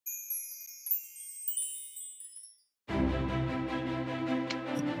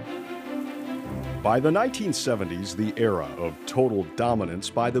By the 1970s, the era of total dominance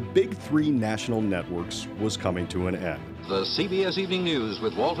by the big three national networks was coming to an end. The CBS Evening News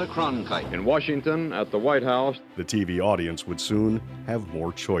with Walter Cronkite. In Washington, at the White House, The TV audience would soon have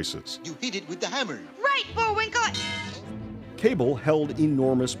more choices. You hit it with the hammer. Right, Bullwinkle! Cable held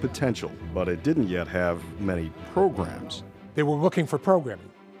enormous potential, but it didn't yet have many programs. They were looking for programming.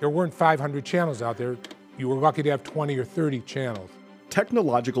 There weren't 500 channels out there. You were lucky to have 20 or 30 channels.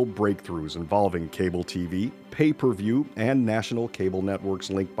 Technological breakthroughs involving cable TV, pay-per-view, and national cable networks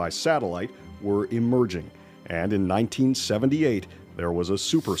linked by satellite were emerging. And in 1978, there was a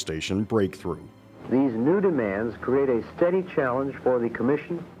superstation breakthrough. These new demands create a steady challenge for the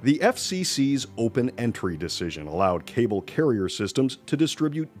Commission. The FCC's open entry decision allowed cable carrier systems to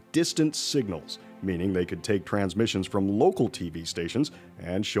distribute distant signals, meaning they could take transmissions from local TV stations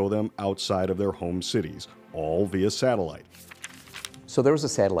and show them outside of their home cities, all via satellite. So there was a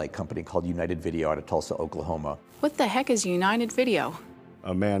satellite company called United Video out of Tulsa, Oklahoma. What the heck is United Video?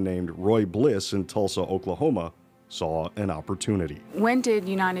 A man named Roy Bliss in Tulsa, Oklahoma, saw an opportunity. When did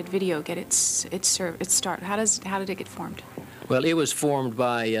United Video get its start? How did it get formed? Well, it was formed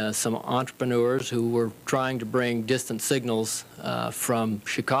by some entrepreneurs who were trying to bring distant signals from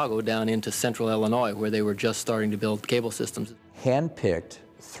Chicago down into central Illinois, where they were just starting to build cable systems. Handpicked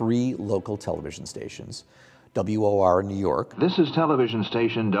 3 local television stations, WOR in New York. This is television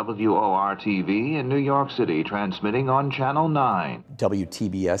station WOR-TV in New York City, transmitting on Channel 9.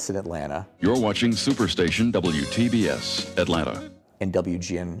 WTBS in Atlanta. You're watching Superstation WTBS, Atlanta. And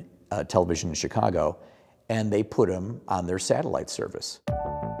WGN Television in Chicago, and they put them on their satellite service.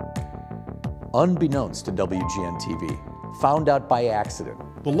 Unbeknownst to WGN TV, found out by accident.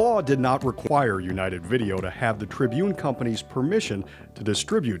 The law did not require United Video to have the Tribune Company's permission to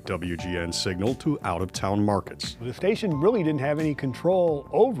distribute WGN's signal to out-of-town markets. The station really didn't have any control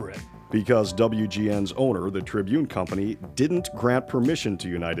over it. Because WGN's owner, the Tribune Company, didn't grant permission to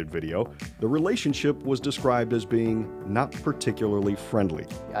United Video, the relationship was described as being not particularly friendly.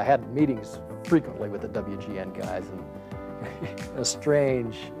 I had meetings frequently with the WGN guys, and a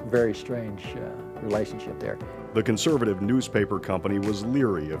strange, very strange relationship there. The conservative newspaper company was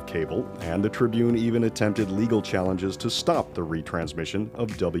leery of cable, and the Tribune even attempted legal challenges to stop the retransmission of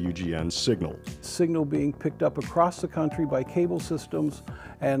WGN's signal. Signal being picked up across the country by cable systems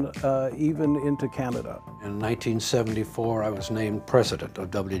and even into Canada. In 1974, I was named president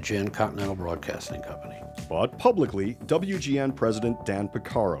of WGN Continental Broadcasting Company. But publicly, WGN President Dan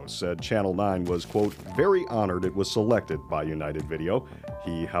Piccaro said Channel 9 was, quote, very honored it was selected by United Video.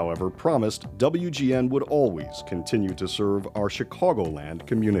 He, however, promised WGN would always continue to serve our Chicagoland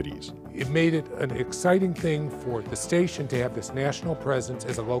communities. It made it an exciting thing for the station to have this national presence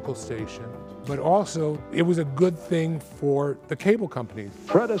as a local station, but also it was a good thing for the cable companies.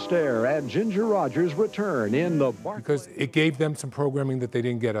 Fred Astaire and Ginger Rogers return in the because it gave them some programming that they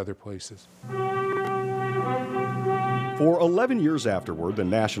didn't get other places. For 11 years afterward, the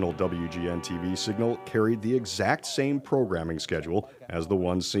national WGN TV signal carried the exact same programming schedule as the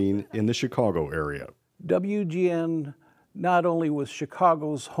one seen in the Chicago area. WGN not only was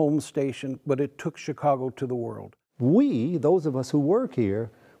Chicago's home station, but it took Chicago to the world. We, those of us who work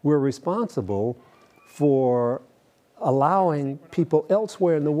here, we're responsible for allowing people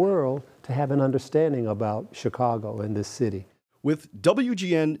elsewhere in the world to have an understanding about Chicago and this city. With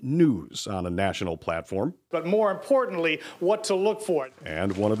WGN News on a national platform. But more importantly, what to look for.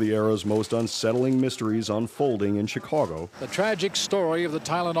 And one of the era's most unsettling mysteries unfolding in Chicago. The tragic story of the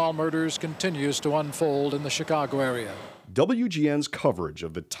Tylenol murders continues to unfold in the Chicago area. WGN's coverage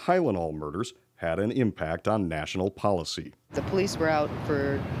of the Tylenol murders had an impact on national policy. The police were out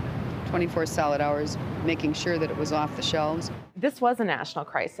for 24 solid hours, making sure that it was off the shelves. This was a national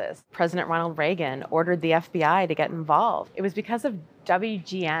crisis. President Ronald Reagan ordered the FBI to get involved. It was because of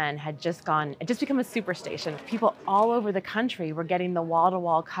WGN had just become a superstation. People all over the country were getting the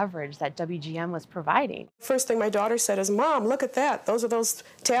wall-to-wall coverage that WGN was providing. First thing my daughter said is, "Mom, look at that. Those are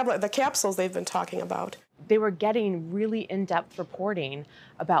the capsules they've been talking about." They were getting really in-depth reporting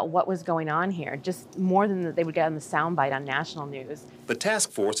about what was going on here, just more than they would get on the soundbite on national news. The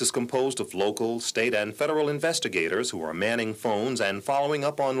task force is composed of local, state, and federal investigators who are manning phones and following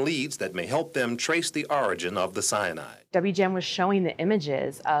up on leads that may help them trace the origin of the cyanide. WGN was showing the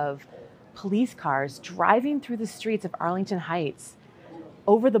images of police cars driving through the streets of Arlington Heights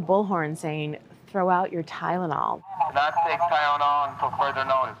over the bullhorn saying, "Throw out your Tylenol." Not take Tylenol until further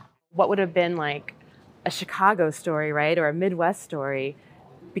notice. What would have been like a Chicago story, right, or a Midwest story,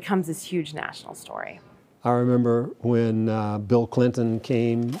 becomes this huge national story. I remember when Bill Clinton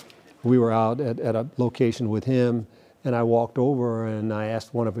came, we were out at a location with him, and I walked over and I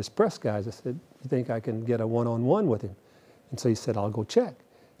asked one of his press guys, I said, You think I can get a one-on-one with him? And so he said, I'll go check.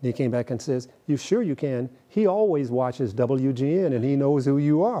 And he came back and says, you sure you can? He always watches WGN and he knows who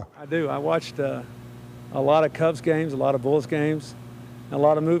you are. I do. I watched a lot of Cubs games, a lot of Bulls games, and a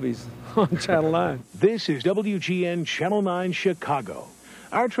lot of movies on Channel 9. This is WGN Channel 9 Chicago.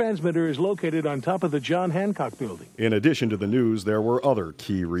 Our transmitter is located on top of the John Hancock Building. In addition to the news, there were other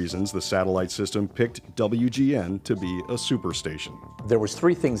key reasons the satellite system picked WGN to be a superstation. There was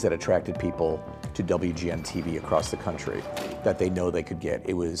 3 things that attracted people to WGN TV across the country that they know they could get.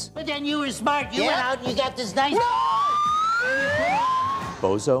 It was... But then you were smart. You went out and you got this nice...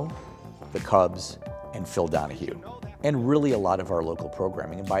 Bozo, the Cubs, and Phil Donahue. And really a lot of our local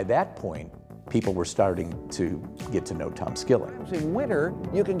programming. And by that point, people were starting to get to know Tom Skilling. In winter,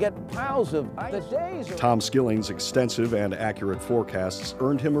 you can get piles of ice. The days are... Tom Skilling's extensive and accurate forecasts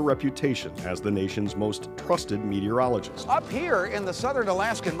earned him a reputation as the nation's most trusted meteorologist. Up here in the southern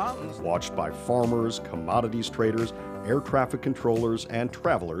Alaskan mountains. Watched by farmers, commodities traders, air traffic controllers, and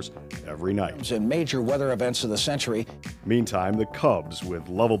travelers every night. In major weather events of the century. Meantime, the Cubs, with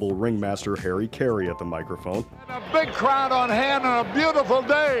lovable ringmaster Harry Carey at the microphone. And a big crowd on hand on a beautiful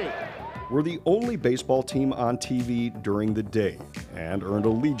day. Were the only baseball team on TV during the day and earned a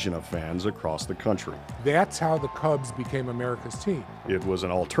legion of fans across the country. That's how the Cubs became America's team. It was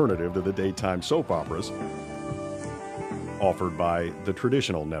an alternative to the daytime soap operas offered by the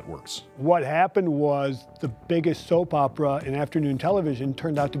traditional networks. What happened was the biggest soap opera in afternoon television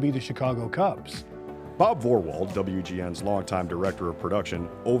turned out to be the Chicago Cubs. Bob Vorwald, WGN's longtime director of production,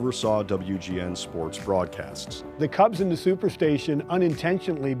 oversaw WGN sports broadcasts. The Cubs and the Superstation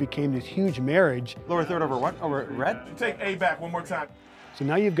unintentionally became this huge marriage. Lower third over what? Over red? Take A back one more time. So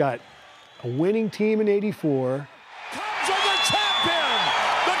now you've got a winning team in '84. Cubs are the champion!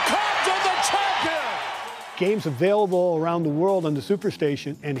 The Cubs are the champion! Games available around the world on the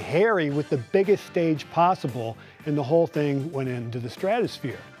Superstation, and Harry with the biggest stage possible, and the whole thing went into the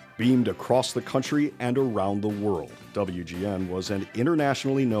stratosphere. Beamed across the country and around the world, WGN was an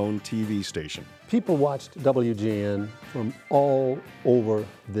internationally known TV station. People watched WGN from all over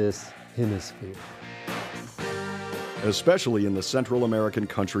this hemisphere. Especially in the Central American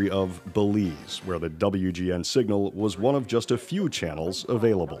country of Belize, where the WGN signal was one of just a few channels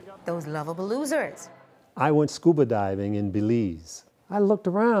available. Those lovable losers. I went scuba diving in Belize. I looked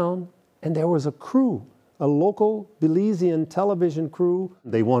around and there was a crew. A local Belizean television crew.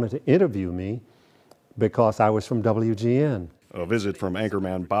 They wanted to interview me because I was from WGN. A visit from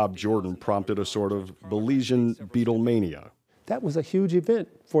anchorman Bob Jordan prompted a sort of Belizean Beatlemania. That was a huge event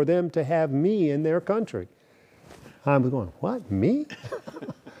for them to have me in their country. I was going, what, me?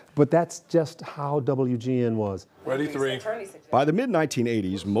 But that's just how WGN was. Ready, 3. By the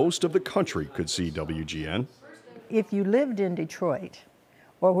mid-1980s, most of the country could see WGN. If you lived in Detroit,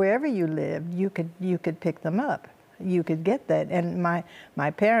 or wherever you lived, you could pick them up. You could get that. And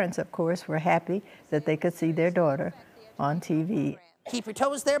my parents, of course, were happy that they could see their daughter on TV. Keep your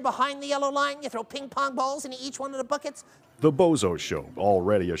toes there behind the yellow line. You throw ping pong balls into each one of the buckets. The Bozo Show,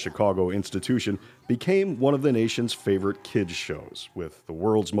 already a Chicago institution, became one of the nation's favorite kids' shows, with the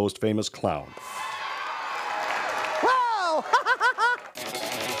world's most famous clown. Whoa!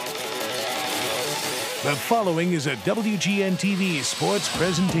 The following is a WGN-TV sports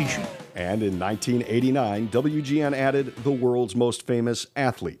presentation. And in 1989, WGN added the world's most famous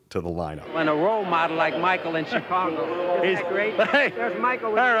athlete to the lineup. And a role model like Michael in Chicago. He's great. Hey, there's Michael.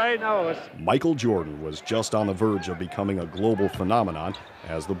 All right, no. Michael Jordan was just on the verge of becoming a global phenomenon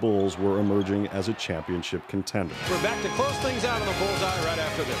as the Bulls were emerging as a championship contender. We're back to close things out on the bullseye right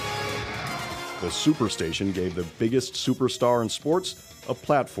after this. The Superstation gave the biggest superstar in sports a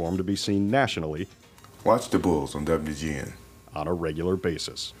platform to be seen nationally. Watch the Bulls on WGN. On a regular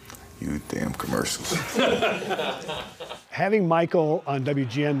basis. You damn commercials. Having Michael on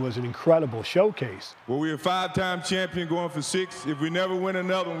WGN was an incredible showcase. Well, we're a 5-time champion going for 6. If we never win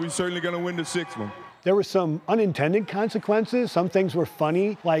another one, we're certainly going to win the 6th one. There were some unintended consequences. Some things were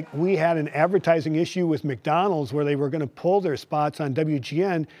funny, like we had an advertising issue with McDonald's where they were going to pull their spots on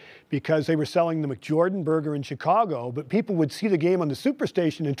WGN because they were selling the McJordan burger in Chicago, but people would see the game on the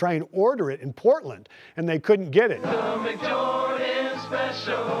Superstation and try and order it in Portland, and they couldn't get it. The McJordan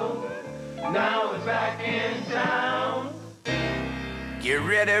special, now it's back in town. Get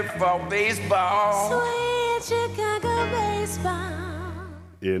ready for baseball. Sweet Chicago baseball.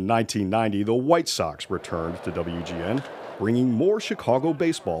 In 1990, the White Sox returned to WGN, bringing more Chicago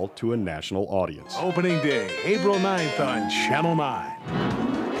baseball to a national audience. Opening day, April 9th on Channel 9.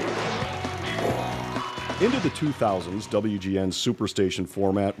 Into the 2000s, WGN's Superstation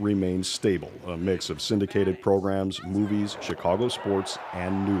format remained stable, a mix of syndicated programs, movies, Chicago sports,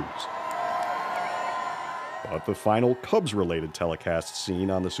 and news. But the final Cubs-related telecast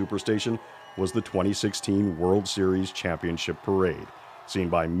seen on the Superstation was the 2016 World Series Championship Parade, seen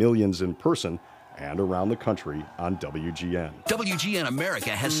by millions in person and around the country on WGN. WGN America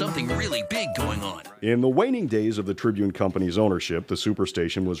has something really big going on. In the waning days of the Tribune Company's ownership, the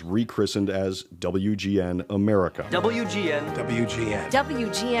Superstation was rechristened as WGN America. WGN. WGN.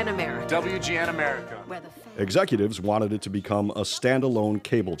 WGN America. WGN America. Executives wanted it to become a standalone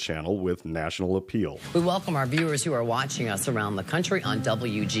cable channel with national appeal. We welcome our viewers who are watching us around the country on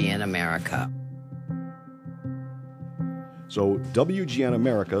WGN America. So WGN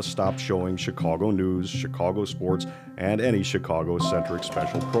America stopped showing Chicago news, Chicago sports, and any Chicago-centric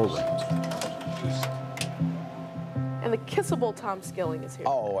special programs. And the kissable Tom Skilling is here.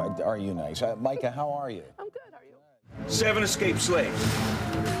 Oh, are you nice? Micah, how are you? I'm good, how are you? 7 escaped slaves.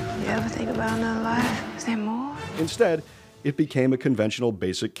 You ever think about another life? Is there more? Instead, it became a conventional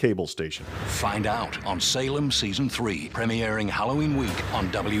basic cable station. Find out on Salem Season 3, premiering Halloween week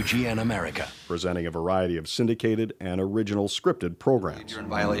on WGN America. Presenting a variety of syndicated and original scripted programs. You're in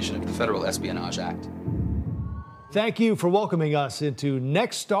violation of the Federal Espionage Act. Thank you for welcoming us into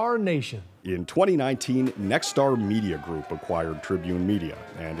Next Star Nation. In 2019, Nexstar Media Group acquired Tribune Media,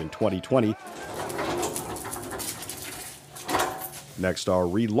 and in 2020, Nexstar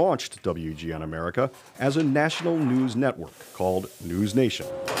relaunched WGN America as a national news network called News Nation.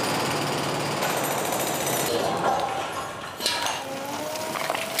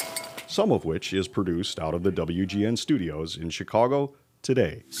 Some of which is produced out of the WGN studios in Chicago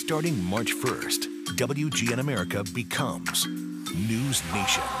today. Starting March 1st, WGN America becomes News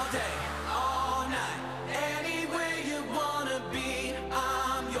Nation.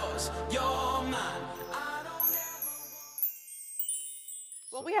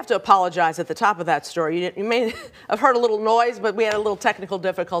 Well, we have to apologize at the top of that story. You may have heard a little noise, but we had a little technical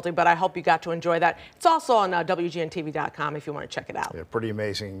difficulty, but I hope you got to enjoy that. It's also on WGNTV.com if you want to check it out. Yeah, pretty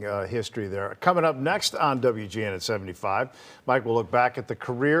amazing history there. Coming up next on WGN at 75, Mike will look back at the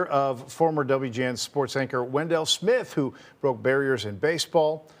career of former WGN sports anchor Wendell Smith, who broke barriers in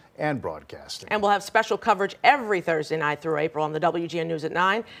baseball and broadcasting. And we'll have special coverage every Thursday night through April on the WGN News at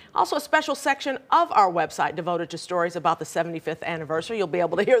 9. Also a special section of our website devoted to stories about the 75th anniversary. You'll be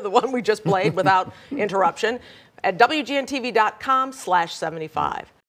able to hear the one we just played without interruption at WGNTV.com/75.